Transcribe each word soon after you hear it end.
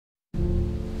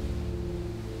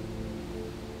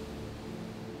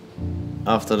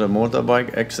After the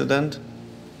motorbike accident,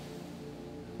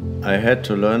 I had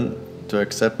to learn to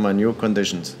accept my new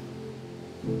conditions.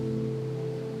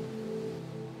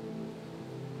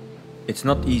 It's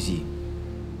not easy.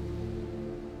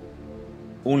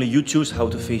 Only you choose how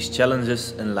to face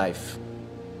challenges in life.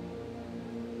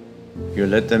 You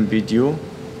let them beat you,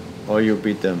 or you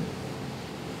beat them.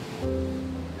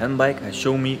 Handbike has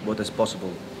shown me what is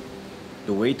possible,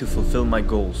 the way to fulfill my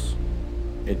goals.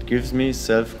 It gives me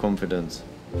self-confidence.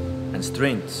 And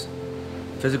strengths,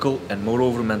 physical and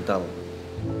moreover mental.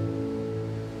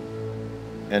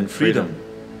 And freedom.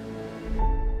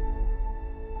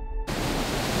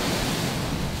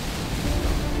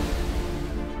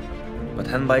 But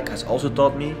Handbike has also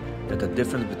taught me that the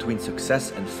difference between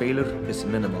success and failure is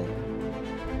minimal.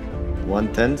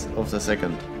 1/10 of the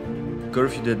second.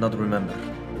 Curve you did not remember.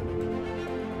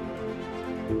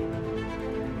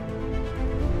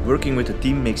 Working with a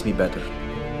team makes me better.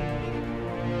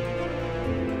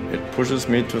 It pushes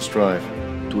me to strive,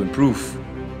 To improve,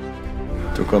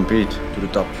 to compete, to the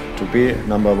top, to be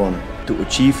number one. to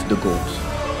achieve the goals.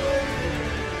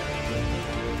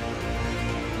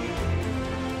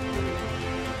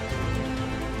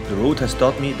 The road has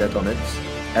taught me that on it,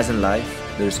 as in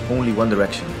life, there is only one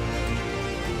direction.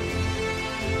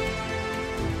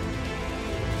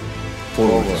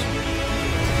 Forward.